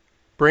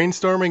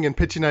Brainstorming and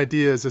pitching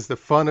ideas is the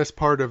funnest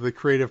part of the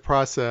creative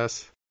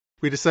process.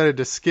 We decided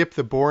to skip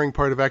the boring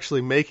part of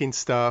actually making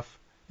stuff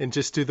and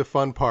just do the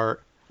fun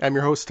part. I'm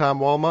your host, Tom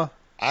Walma.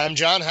 I'm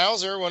John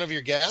Hauser, one of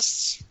your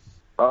guests.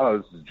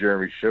 This is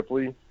Jeremy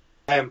Shipley.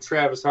 I am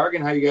Travis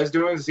Hargan. How you guys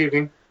doing this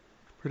evening?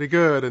 Pretty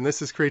good, and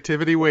this is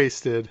Creativity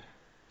Wasted.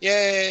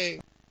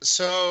 Yay!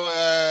 So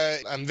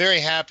I'm very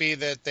happy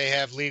that they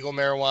have legal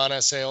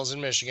marijuana sales in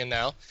Michigan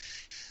now.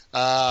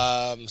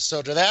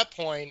 So to that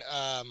point,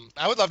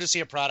 I would love to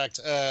see a product,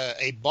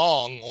 a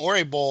bong or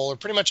a bowl or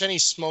pretty much any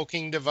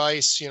smoking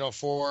device,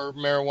 for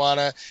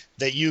marijuana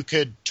that you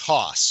could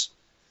toss.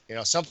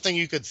 Something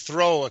you could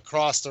throw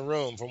across the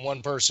room from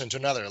one person to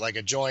another, like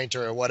a joint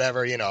or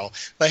whatever,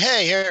 Like,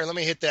 hey, here, let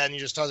me hit that, and you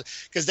just toss it.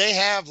 Because they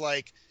have,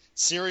 like,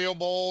 cereal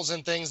bowls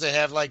and things. They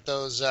have, like,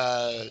 those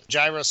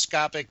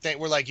gyroscopic thing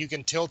where, like, you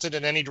can tilt it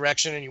in any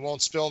direction and you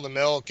won't spill the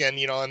milk, and,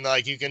 and,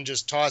 like, you can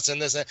just toss in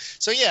this.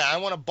 So, yeah, I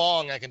want a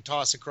bong I can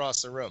toss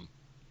across the room.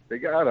 They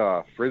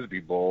got Frisbee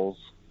bowls.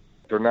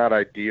 They're not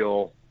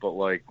ideal, but,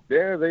 like,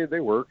 yeah,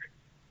 they work.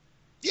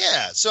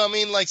 Yeah, so, I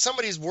mean, like,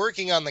 somebody's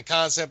working on the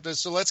concept,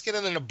 so let's get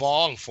it in a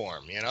bong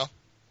form,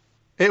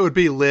 It would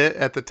be lit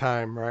at the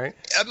time, right?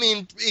 I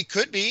mean, it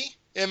could be.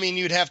 I mean,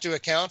 you'd have to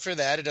account for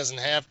that. It doesn't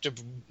have to,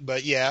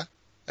 but yeah,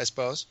 I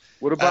suppose.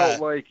 What about,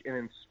 like, an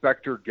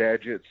Inspector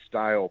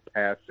Gadget-style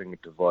passing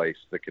device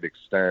that could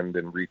extend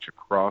and reach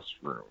across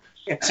rooms?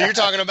 So you're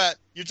talking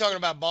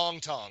about bong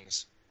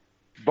tongs.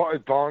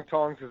 Bong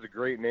tongs is a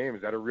great name.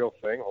 Is that a real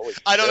thing? Holy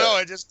shit. I don't know.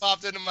 It just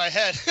popped into my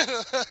head.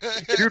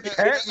 Dude,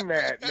 patent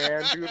that,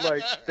 man. Dude,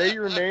 like, say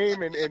your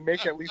name and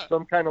make at least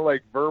some kind of,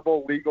 like,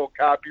 verbal legal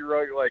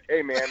copyright. Like,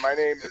 hey, man, my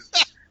name is,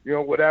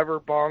 whatever,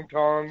 Bong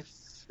Tongs.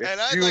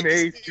 It's June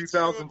 8th,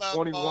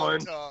 2021.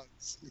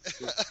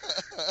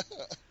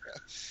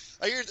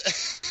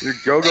 Dude,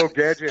 Go-Go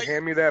Gadget,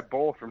 hand me that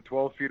bowl from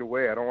 12 feet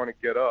away. I don't want to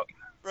get up.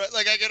 Right,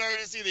 like I can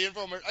already see the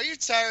infomercial. Are you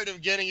tired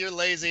of getting your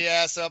lazy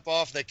ass up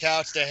off the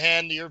couch to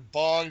hand your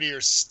bong to your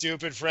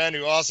stupid friend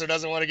who also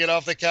doesn't want to get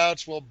off the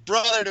couch? Well,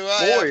 brother, do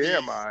I Boy,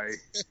 am I.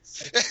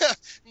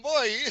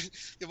 Boy,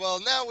 well,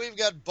 now we've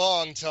got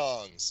bong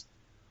tongs.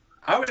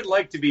 I would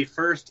like to be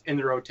first in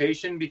the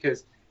rotation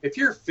because if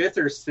you're fifth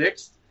or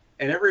sixth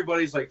and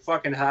everybody's like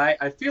fucking high,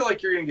 I feel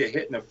like you're going to get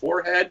hit in the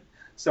forehead.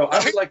 So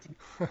I would like to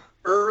be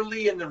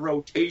early in the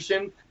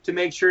rotation to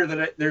make sure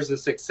that there's a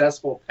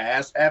successful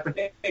pass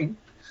happening.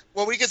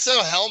 Well, we could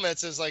sell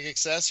helmets as, like,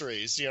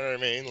 accessories, you know what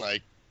I mean?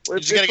 Like, well,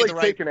 it's like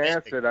taking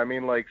acid. I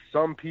mean, like,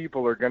 some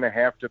people are going to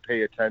have to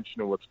pay attention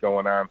to what's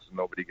going on so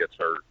nobody gets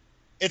hurt.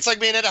 It's like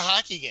being at a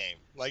hockey game.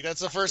 Like, that's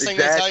the first thing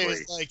they tell you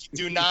is, like,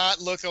 do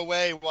not look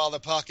away while the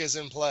puck is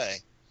in play.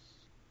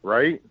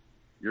 Right?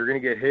 You're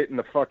going to get hit in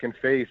the fucking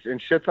face,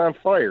 and shit's on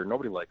fire.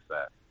 Nobody likes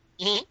that.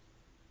 Mm-hmm.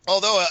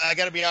 Although, I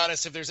got to be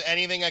honest, if there's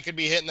anything I could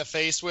be hit in the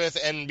face with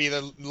and be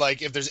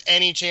if there's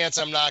any chance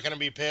I'm not going to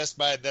be pissed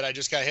by that I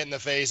just got hit in the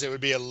face, it would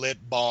be a lit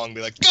bong.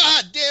 Be like,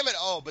 God damn it.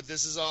 Oh, but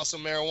this is also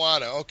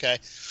marijuana. Okay.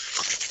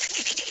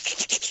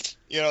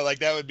 Like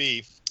that would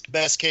be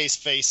best case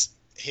face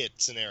hit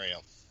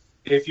scenario.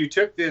 If you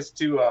took this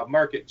to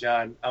market,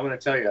 John, I'm going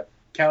to tell you,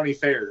 county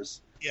fairs.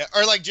 Yeah,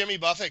 or like Jimmy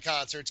Buffett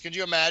concerts. Could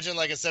you imagine,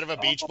 like, instead of a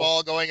beach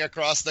ball going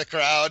across the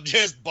crowd,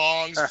 just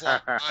bongs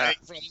flying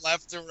from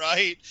left to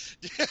right?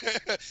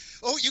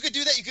 Oh, you could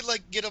do that. You could,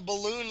 like, get a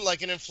balloon,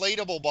 like an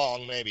inflatable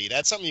bong, maybe.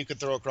 That's something you could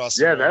throw across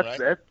the room,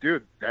 right?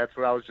 Dude, that's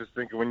what I was just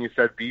thinking when you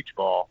said beach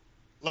ball.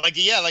 Like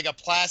a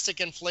plastic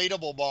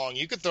inflatable bong.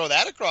 You could throw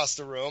that across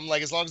the room,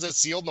 like, as long as it's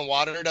sealed and the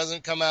water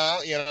doesn't come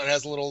out. It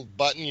has a little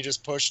button you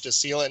just push to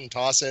seal it and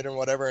toss it and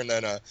whatever, and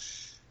then,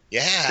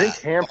 Think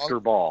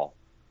hamster ball.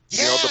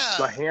 Yeah.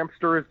 The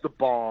hamster is the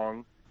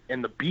bong,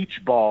 and the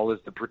beach ball is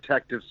the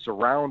protective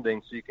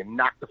surrounding, so you can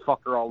knock the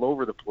fucker all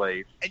over the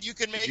place. And you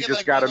can make you it just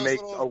like got to one of those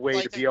make little, a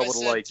way to be able to,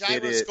 like, get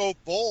it. Gyroscope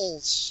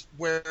bowls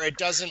where it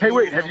doesn't. Hey,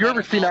 wait, have you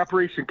ever seen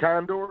Operation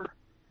Condor?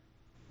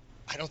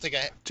 I don't think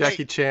I.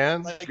 Jackie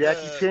Chan?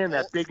 Jackie Chan,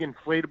 that big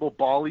inflatable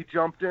ball he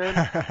jumped in.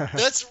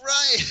 That's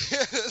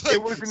right.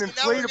 It was an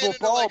inflatable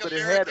ball, but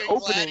it had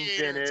openings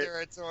in it.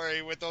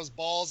 Territory with those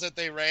balls that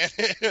they ran.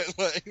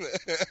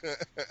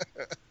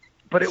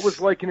 But it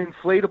was like an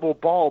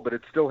inflatable ball, but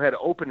it still had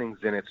openings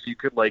in it, so you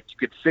could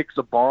fix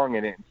a bong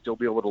in it and still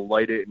be able to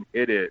light it and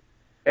hit it,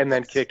 and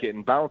then kick it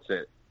and bounce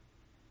it.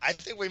 I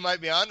think we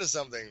might be onto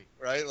something,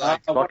 right?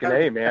 Like fucking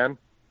A, man.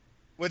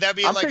 Would that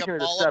be I'm like taking a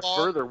it a ball step ball?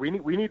 further. We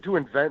need to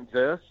invent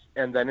this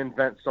and then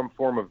invent some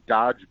form of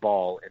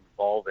dodgeball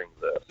involving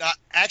this.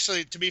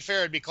 Actually, to be fair,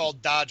 it'd be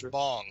called dodge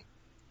bong.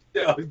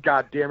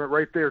 God damn it,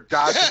 right there.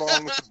 Dodge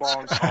bong with the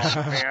bong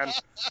bong, man.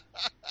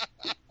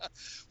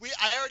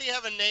 I already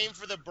have a name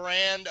for the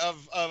brand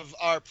of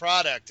our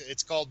product.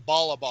 It's called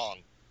Ballabong.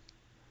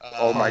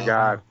 Oh my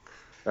God,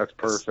 that's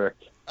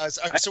perfect.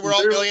 So we're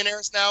all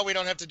billionaires now. We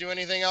don't have to do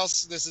anything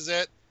else. This is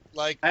it.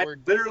 Like I'm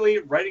literally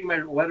writing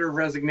my letter of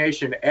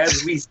resignation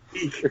as we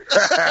speak.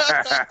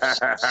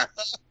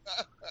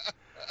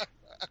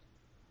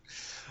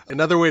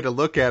 Another way to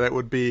look at it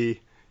would be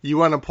you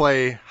want to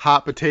play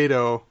hot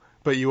potato,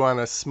 but you want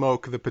to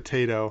smoke the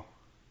potato.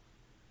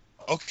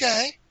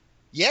 Okay.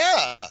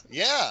 Yeah.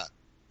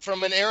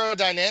 From an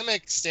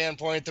aerodynamic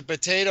standpoint, the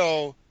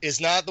potato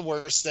is not the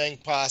worst thing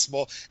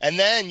possible. And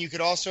then you could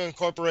also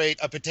incorporate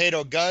a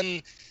potato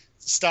gun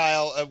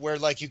style where,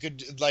 like, you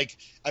could, like,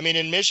 I mean,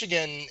 in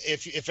Michigan,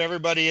 if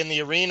everybody in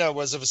the arena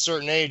was of a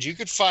certain age, you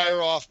could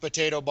fire off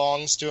potato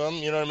bongs to them,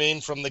 you know what I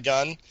mean, from the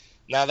gun.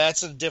 Now,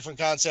 that's a different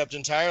concept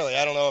entirely.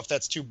 I don't know if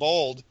that's too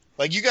bold.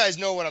 Like, you guys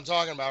know what I'm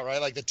talking about,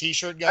 right? Like the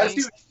T-shirt guns? I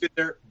see what you did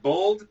there.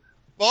 Bold.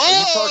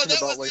 Oh,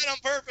 that was it on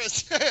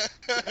purpose.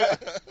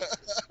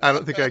 I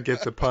don't think I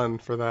get the pun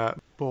for that.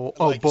 Bold.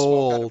 Oh, Like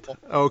bold. smoke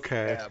out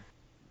Okay. Yeah.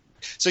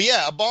 So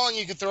yeah, a bong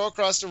you can throw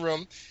across the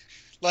room.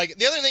 Like,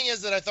 the other thing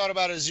is that I thought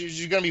about is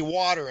you're going to be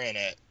water in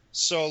it.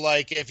 So,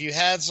 like, if you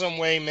had some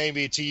way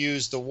maybe to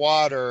use the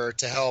water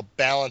to help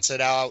balance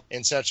it out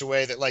in such a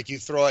way that, like, you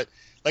throw it,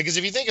 like, because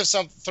if you think of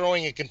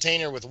throwing a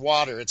container with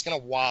water, it's going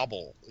to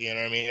wobble. You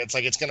know what I mean? It's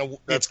like it's going to.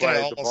 That's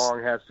why the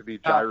bong has to be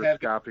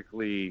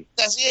gyroscopically.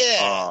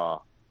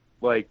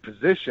 Like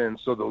position,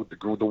 so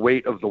the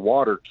weight of the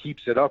water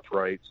keeps it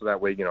upright, so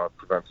that way, you know, it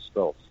prevents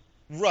spills.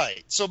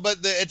 Right. So,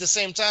 but at the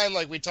same time,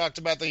 like, we talked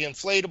about the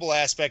inflatable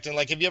aspect, and,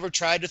 like, have you ever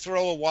tried to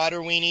throw a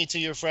water weenie to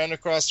your friend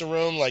across the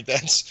room? Like,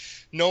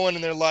 that's no one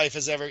in their life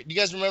has ever. Do you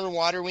guys remember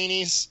water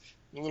weenies?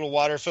 The little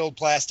water-filled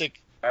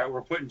plastic.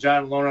 We're putting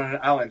John alone on an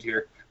island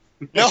here.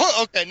 No,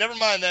 okay, never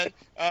mind then.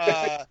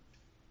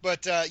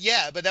 But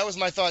that was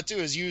my thought too,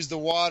 is use the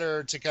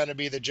water to kind of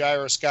be the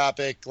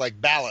gyroscopic,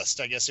 like,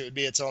 ballast. I guess it would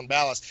be its own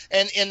ballast.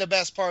 And the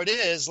best part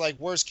is, like,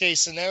 worst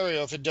case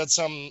scenario, if it does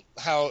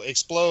somehow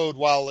explode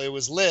while it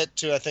was lit,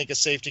 to, I think, a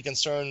safety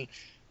concern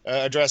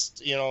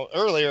addressed, you know,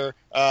 earlier,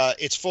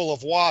 it's full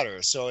of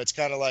water. So it's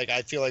kind of like,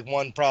 I feel like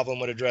one problem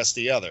would address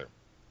the other.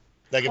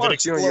 Like, if it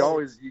explodes,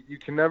 you know, you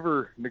can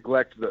never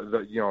neglect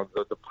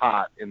the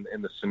pot in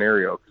the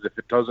scenario, because if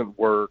it doesn't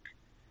work,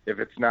 if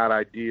it's not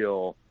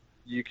ideal,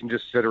 you can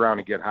just sit around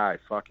and get high.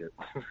 Fuck it.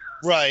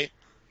 Right.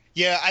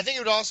 Yeah, I think it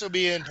would also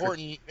be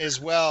important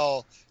as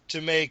well to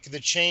make the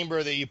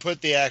chamber that you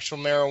put the actual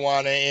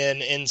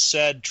marijuana in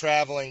said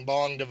traveling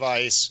bong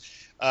device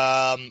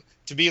to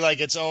be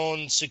like its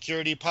own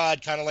security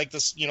pod, kind of like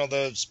this, you know,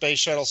 the space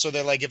shuttle. So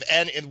that, like, if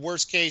in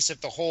worst case, if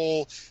the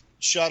whole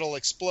shuttle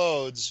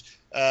explodes,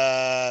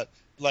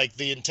 like,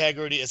 the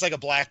integrity, it's like a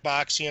black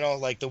box, you know,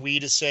 like the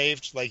weed is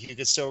saved, like you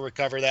could still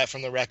recover that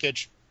from the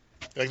wreckage.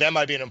 Like, that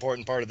might be an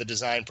important part of the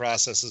design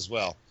process as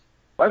well.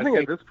 I think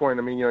at this point,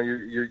 I mean, you know,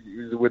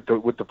 you're with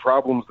the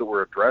problems that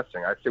we're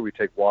addressing, I say we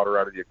take water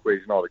out of the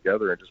equation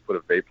altogether and just put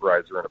a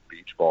vaporizer in a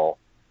beach ball.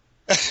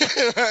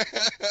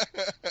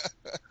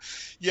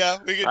 Yeah,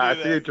 we could do I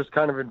that. think it just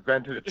kind of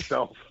invented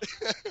itself.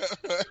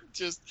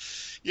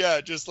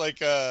 just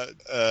like a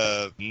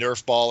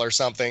Nerf ball or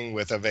something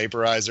with a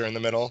vaporizer in the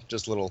middle,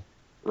 just little.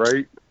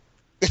 Right.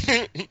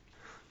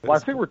 Well, I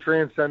think we're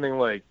transcending,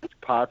 like,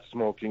 pot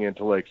smoking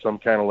into, like, some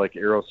kind of, like,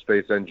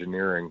 aerospace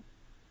engineering.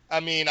 I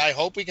mean, I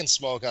hope we can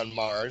smoke on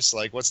Mars.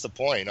 Like, what's the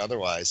point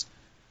otherwise?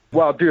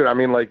 Well, dude, I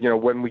mean, like, you know,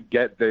 when we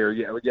get there,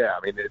 yeah. I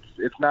mean,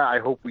 it's not. I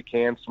hope we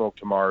can smoke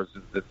to Mars.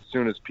 As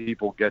soon as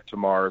people get to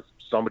Mars,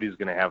 somebody's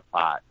going to have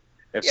pot.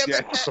 I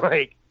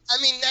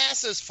mean,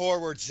 NASA's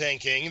forward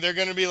thinking. They're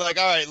going to be like,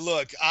 all right,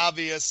 look,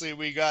 obviously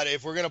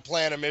if we're going to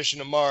plan a mission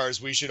to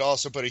Mars, we should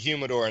also put a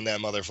humidor in that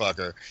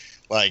motherfucker.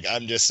 Like,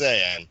 I'm just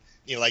saying.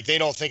 You know, like, they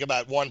don't think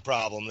about one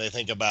problem; they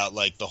think about,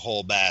 like, the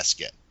whole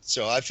basket.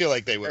 So I feel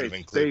like they would have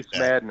included space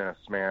madness,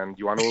 man.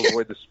 You want to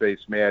avoid the space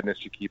madness,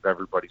 you keep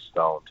everybody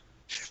stoned.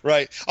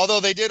 Right. Although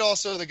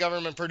the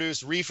government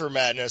produced reefer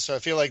madness, so I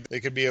feel like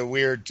it could be a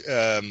weird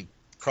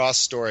cross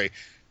story.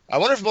 I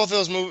wonder if both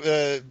of those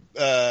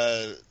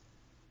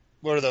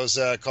what are those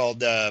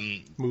called?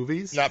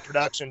 Movies? Not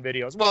production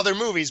videos. Well, they're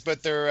movies,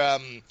 but they're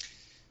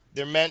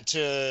meant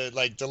to,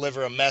 like,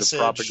 deliver a message.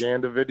 The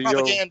propaganda video.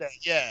 Propaganda,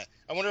 yeah.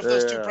 I wonder if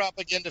those two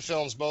propaganda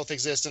films both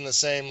exist in the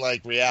same,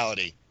 like,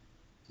 reality.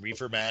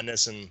 Reefer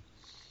Madness and,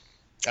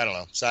 I don't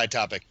know, side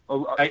topic.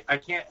 I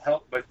can't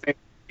help but think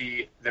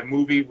the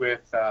movie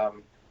with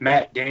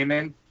Matt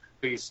Damon,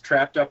 he's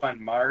trapped up on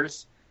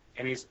Mars,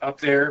 and he's up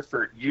there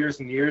for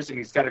years and years, and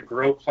he's got to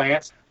grow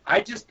plants.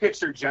 I just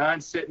picture John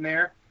sitting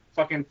there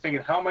fucking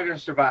thinking, how am I going to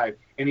survive?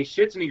 And he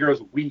shits and he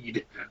grows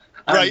weed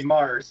on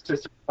Mars to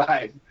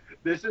survive.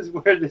 This is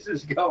where this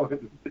is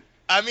going.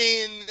 I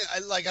mean,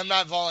 I'm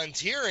not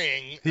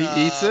volunteering. He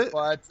eats it?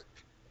 But,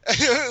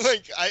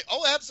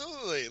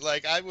 absolutely.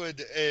 Like, I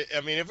would,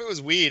 I mean, if it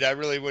was weed, I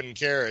really wouldn't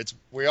care.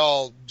 We're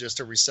all just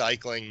a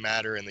recycling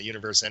matter in the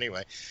universe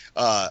anyway.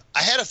 I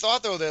had a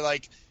thought, though, that,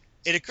 like,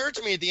 it occurred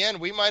to me at the end,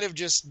 we might have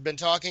just been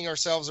talking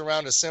ourselves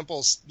around a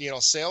simple, you know,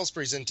 sales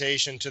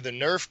presentation to the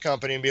Nerf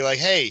company and be like,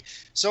 hey,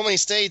 so many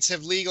states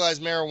have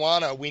legalized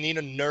marijuana. We need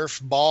a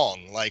Nerf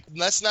bong. Like,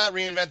 let's not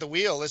reinvent the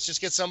wheel. Let's just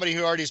get somebody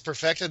who already has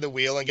perfected the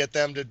wheel and get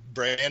them to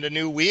brand a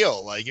new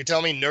wheel. Like, you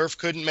tell me Nerf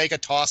couldn't make a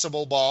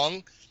tossable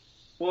bong?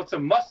 Well, it's a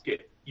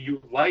musket.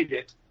 You light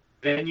it,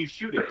 then you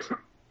shoot it.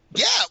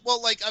 Yeah,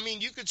 well, like, I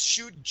mean, you could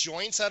shoot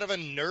joints out of a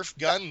Nerf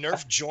gun,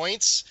 Nerf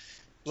joints.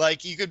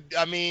 Like, you could,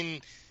 I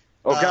mean...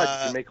 Oh God,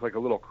 you can make like a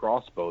little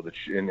crossbow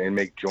and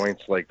make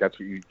joints like that's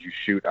what you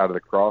shoot out of the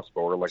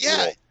crossbow, or like a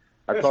little.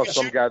 I saw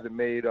some guy that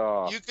made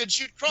you could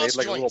shoot cross made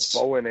like joints. a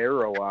little bow and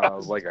arrow out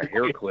of like a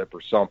hair clip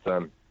or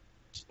something.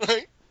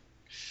 Right?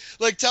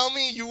 Like, tell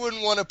me you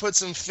wouldn't want to put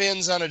some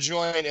fins on a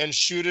joint and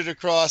shoot it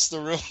across the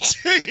room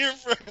to your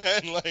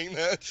friend like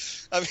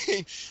that. I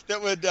mean,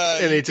 that would.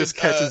 And he just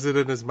catches it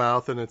in his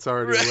mouth and it's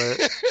already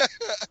lit.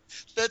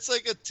 That's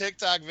like a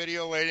TikTok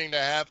video waiting to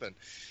happen.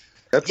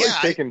 That's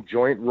like taking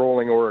joint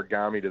rolling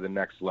origami to the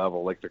next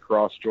level, like the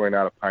cross joint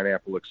out of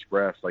Pineapple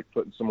Express, like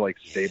putting some like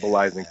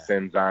stabilizing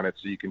fins on it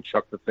so you can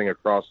chuck the thing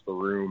across the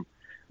room.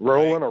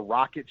 Rolling a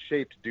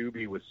rocket-shaped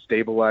doobie with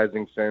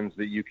stabilizing fins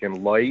that you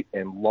can light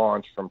and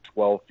launch from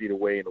 12 feet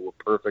away into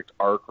a perfect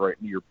arc right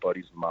into your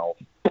buddy's mouth.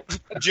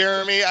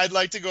 Jeremy, I'd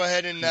like to go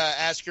ahead and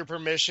ask your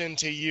permission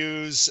to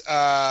use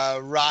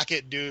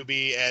Rocket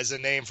Doobie as a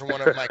name for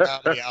one of my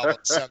comedy albums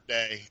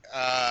someday.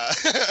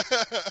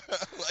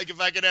 Like,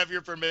 if I could have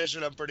your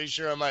permission, I'm pretty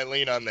sure I might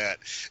lean on that.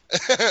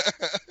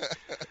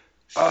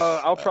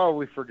 I'll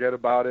probably forget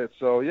about it,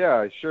 so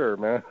yeah, sure,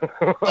 man.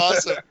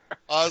 Awesome.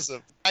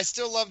 I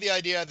still love the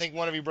idea. I think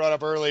one of you brought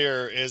up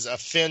earlier is a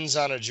fins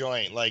on a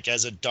joint, like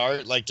as a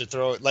dart, like to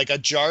throw it, like a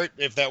jart.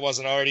 If that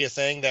wasn't already a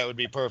thing, that would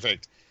be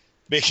perfect.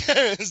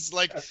 Because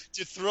like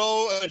to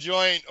throw a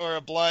joint or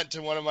a blunt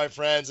to one of my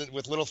friends and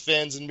with little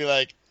fins and be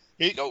like,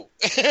 here you go.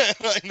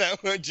 Like that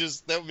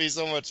would be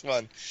so much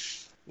fun.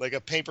 Like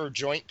a paper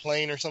joint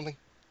plane or something.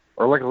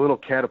 Or like a little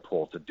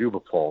catapult, a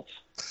dubapult.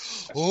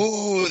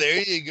 Oh,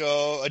 there you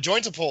go. A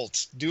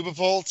joint-a-pult,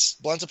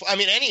 dubapult, blunt-a-pult. I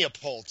mean, any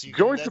a-pult.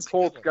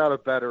 Joint-a-pult's got a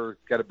better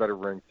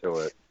ring to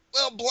it.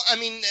 Well, I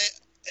mean,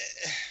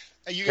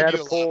 you can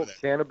do a lot with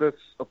it.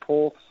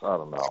 Cannabis-a-pult? I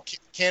don't know.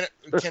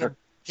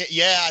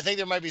 Yeah, I think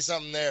there might be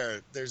something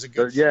there. There's a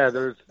good...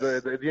 there's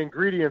the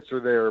ingredients are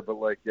there, but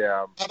like,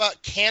 yeah. How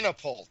about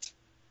canapult?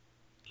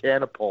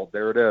 Canapult,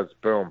 there it is.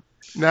 Boom.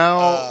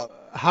 Now,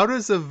 how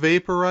does a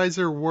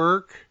vaporizer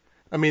work?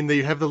 I mean,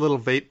 you have the little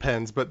vape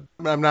pens, but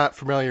I'm not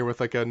familiar with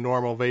like a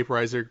normal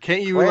vaporizer.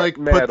 Can't you put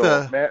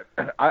the...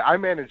 I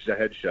managed a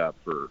head shop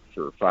for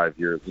 5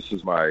 years.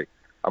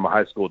 I'm a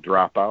high school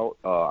dropout.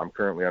 I'm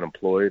currently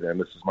unemployed,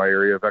 and this is my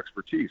area of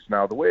expertise.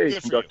 Now, the way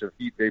conductive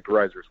heat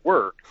vaporizers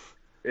work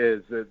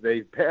is that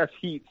they pass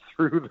heat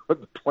through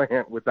the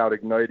plant without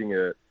igniting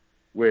it,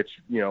 which,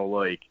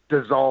 like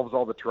dissolves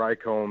all the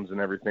trichomes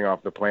and everything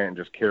off the plant and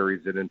just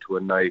carries it into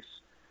a nice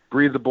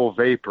breathable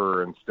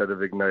vapor instead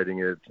of igniting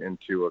it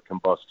into a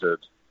combusted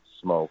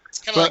smoke. It's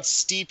kind of like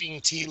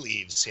steeping tea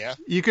leaves, yeah?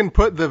 You can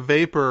put the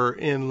vapor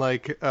in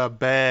like a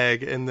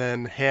bag and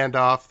then hand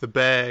off the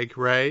bag,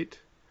 right?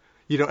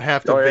 You don't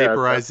have to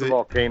vaporize that's the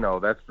volcano.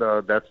 That's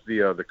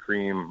the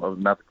cream of,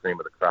 not the cream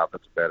of the crop.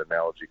 That's a bad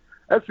analogy.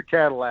 That's the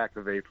Cadillac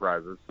of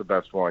vaporizers. It's the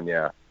best one,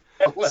 yeah.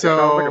 So it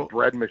sounds like a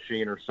bread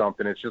machine or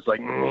something. It's just like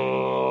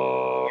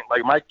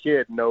my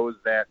kid knows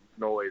that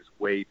noise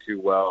way too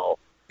well.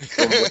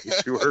 From way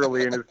too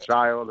early in his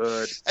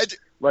childhood.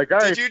 Like, all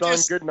right, son,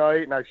 good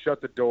night, and I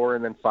shut the door,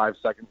 and then 5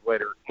 seconds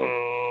later.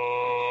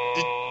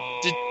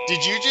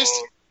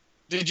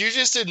 Did you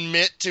just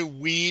admit to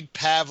weed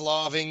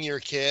Pavloving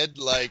your kid?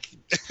 Like,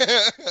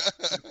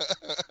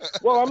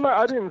 well,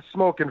 I didn't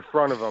smoke in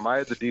front of him. I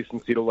had the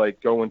decency to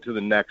like go into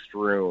the next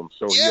room,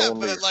 so he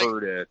only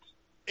heard it.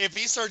 If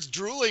he starts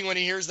drooling when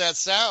he hears that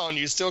sound,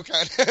 you still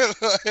kind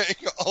of like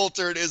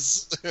altered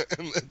his.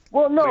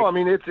 Well, no, I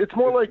mean it's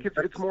more like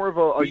it's more of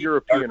a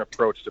European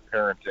approach to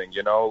parenting.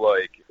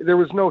 Like there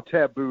was no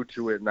taboo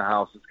to it in the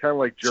house. It's kind of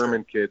like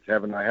German kids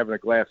having a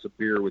glass of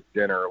beer with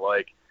dinner.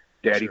 Like,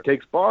 Daddy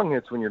takes bong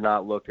hits when you're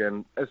not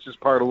looking. It's just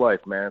part of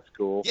life, man. It's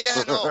cool.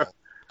 Yeah, no.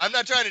 I'm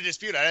not trying to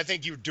dispute it. I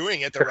think you're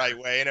doing it the right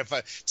way. And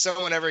if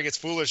someone ever gets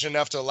foolish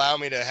enough to allow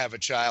me to have a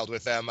child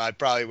with them, I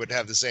probably would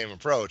have the same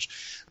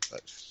approach.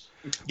 But,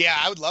 yeah,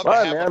 I would love to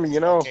have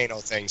volcano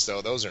things,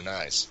 though. Those are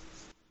nice.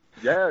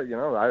 Yeah,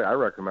 I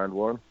recommend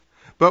one.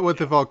 But with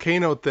the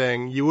volcano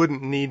thing, you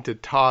wouldn't need to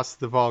toss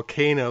the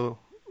volcano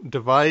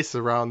device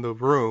around the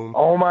room.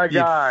 Oh, my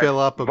God. You'd fill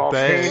up a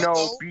bag.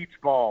 Volcano beach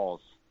balls.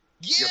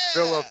 Yeah. You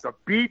fill up the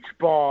beach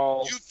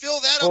ball. You fill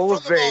that up from the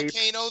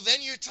volcano,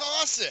 then you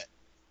toss it.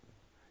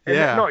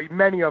 Yeah. No,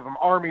 many of them,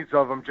 armies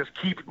of them, just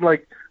keep,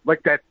 like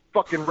that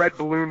fucking red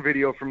balloon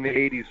video from the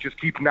 80s, just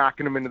keep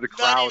knocking them into the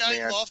crowd,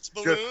 99 man. Lost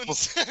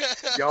balloons.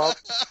 Yup.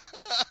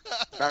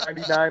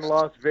 99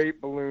 lost vape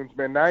balloons,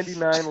 man.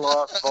 99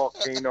 lost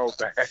volcano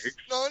bags.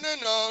 No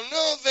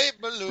vape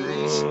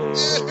balloons.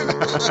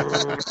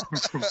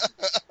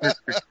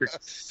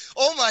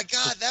 Oh my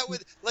God, that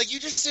would, like, you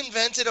just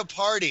invented a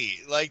party.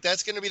 Like,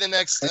 that's going to be the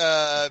next.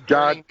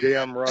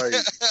 Goddamn right.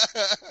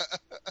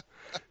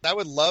 I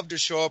would love to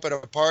show up at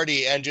a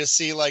party and just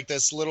see like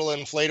this little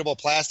inflatable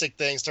plastic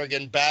thing start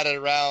getting batted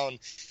around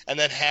and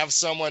then have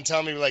someone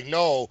tell me like,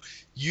 no,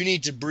 you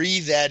need to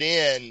breathe that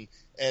in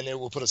and it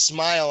will put a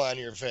smile on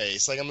your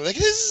face. Like, I'm like,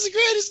 this is the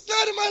greatest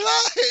night of my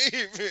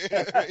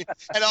life.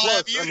 And I'll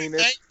have you to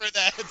thank for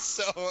that,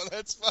 so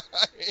that's fine.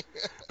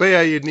 But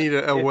yeah, you'd need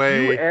a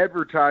way. You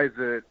advertise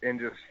it and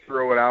just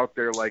throw it out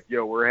there like,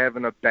 yo, we're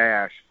having a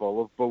bash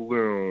full of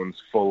balloons,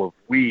 full of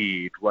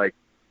weed. Like,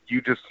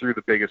 you just threw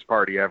the biggest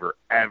party ever.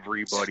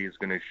 Everybody's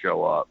going to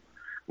show up.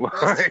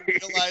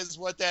 Realize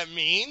what that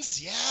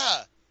means?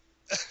 Yeah.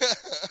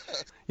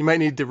 You might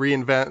need to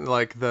reinvent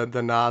like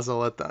the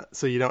nozzle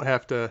so you don't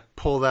have to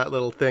pull that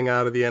little thing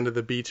out of the end of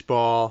the beach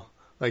ball.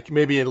 Like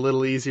maybe a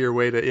little easier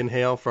way to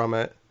inhale from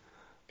it.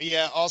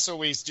 Yeah. Also,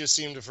 we just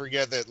seem to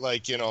forget that,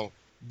 like,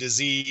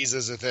 disease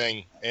is a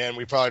thing, and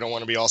we probably don't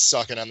want to be all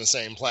sucking on the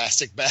same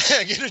plastic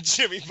bag at a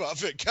Jimmy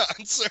Buffett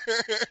concert.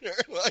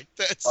 Like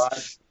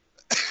that's.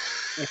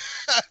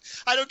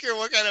 I don't care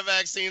what kind of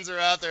vaccines are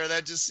out there.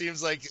 That just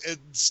seems like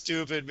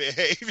stupid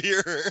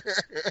behavior.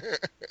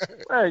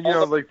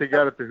 Like they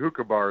got at the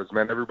hookah bars,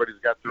 man. Everybody's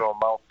got their own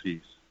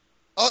mouthpiece.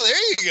 Oh,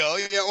 there you go.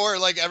 Yeah, or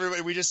like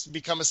everybody, we just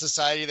become a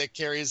society that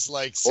carries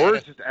like. Or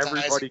it's just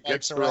everybody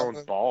gets their own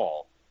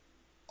ball.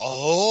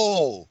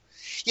 Oh,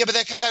 yeah, but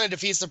that kind of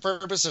defeats the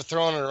purpose of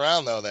throwing it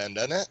around, though. Then,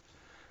 doesn't it?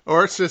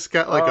 Or it's just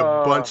got like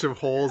a bunch of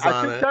holes on it.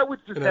 I think that would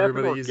just and happen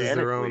everybody uses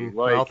their own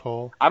mouth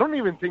hole. I don't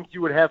even think you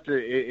would have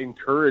to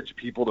encourage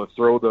people to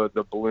throw the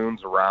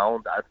balloons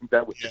around. I think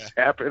that would just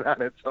happen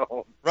on its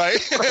own. Right?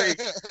 Like,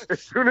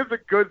 as soon as a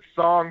good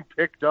song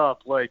picked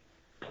up, like,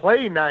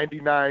 play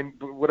 99,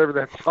 whatever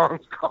that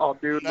song's called,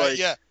 dude.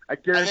 Like, I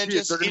guarantee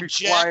they're going to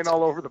be flying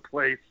all over the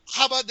place.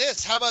 How about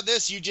this?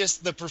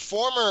 The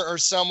performer or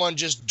someone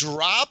just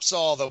drops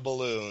all the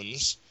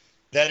balloons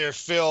that are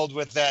filled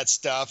with that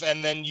stuff,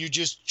 and then you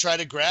just try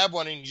to grab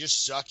one and you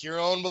just suck your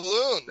own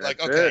balloon. That's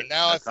like, okay, it.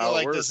 now That's I feel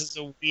like works. this is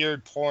a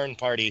weird porn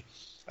party.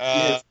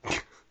 Everybody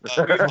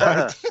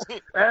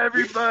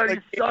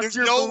suck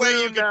your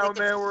balloon now,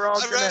 man. We're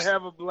all going to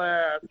have a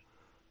blast.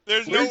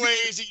 There's no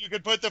ways that you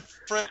could put the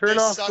Turn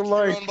off suck the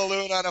your lights. own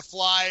balloon on a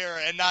flyer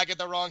and not get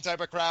the wrong type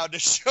of crowd to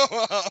show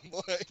up.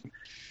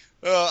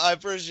 Well, I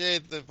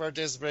appreciate the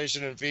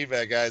participation and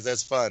feedback, guys.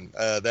 That's fun.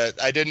 That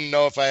I didn't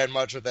know if I had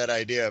much with that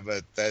idea,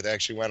 but that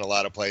actually went a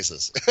lot of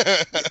places.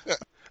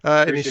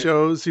 Any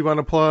shows you want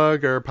to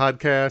plug or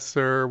podcasts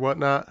or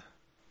whatnot?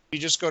 You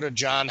just go to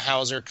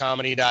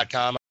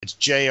johnhausercomedy.com. It's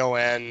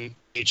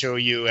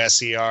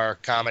JONHOUSER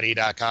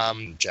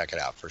comedy.com. Check it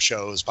out for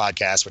shows,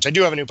 podcasts, which I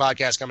do have a new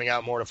podcast coming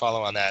out. More to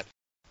follow on that.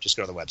 Just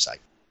go to the website.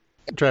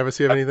 Travis,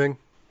 you have anything?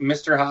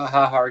 Mr.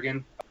 Ha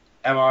Hargan,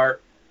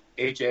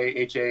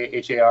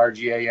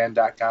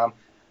 MrHaHaHargan.com.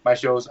 My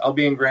shows. I'll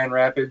be in Grand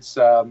Rapids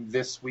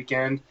this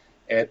weekend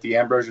at the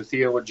Ambrosia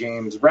Theater with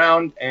James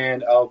Brown,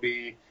 and I'll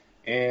be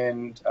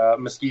in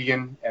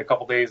Muskegon a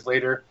couple days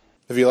later.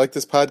 If you like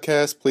this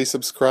podcast, please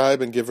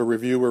subscribe and give a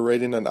review or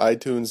rating on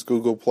iTunes,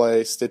 Google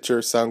Play, Stitcher,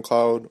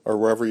 SoundCloud, or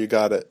wherever you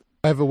got it.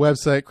 I have a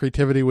website,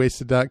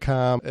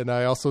 creativitywasted.com, and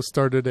I also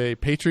started a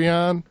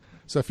Patreon.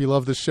 So if you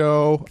love the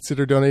show,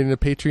 consider donating to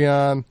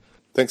Patreon.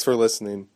 Thanks for listening.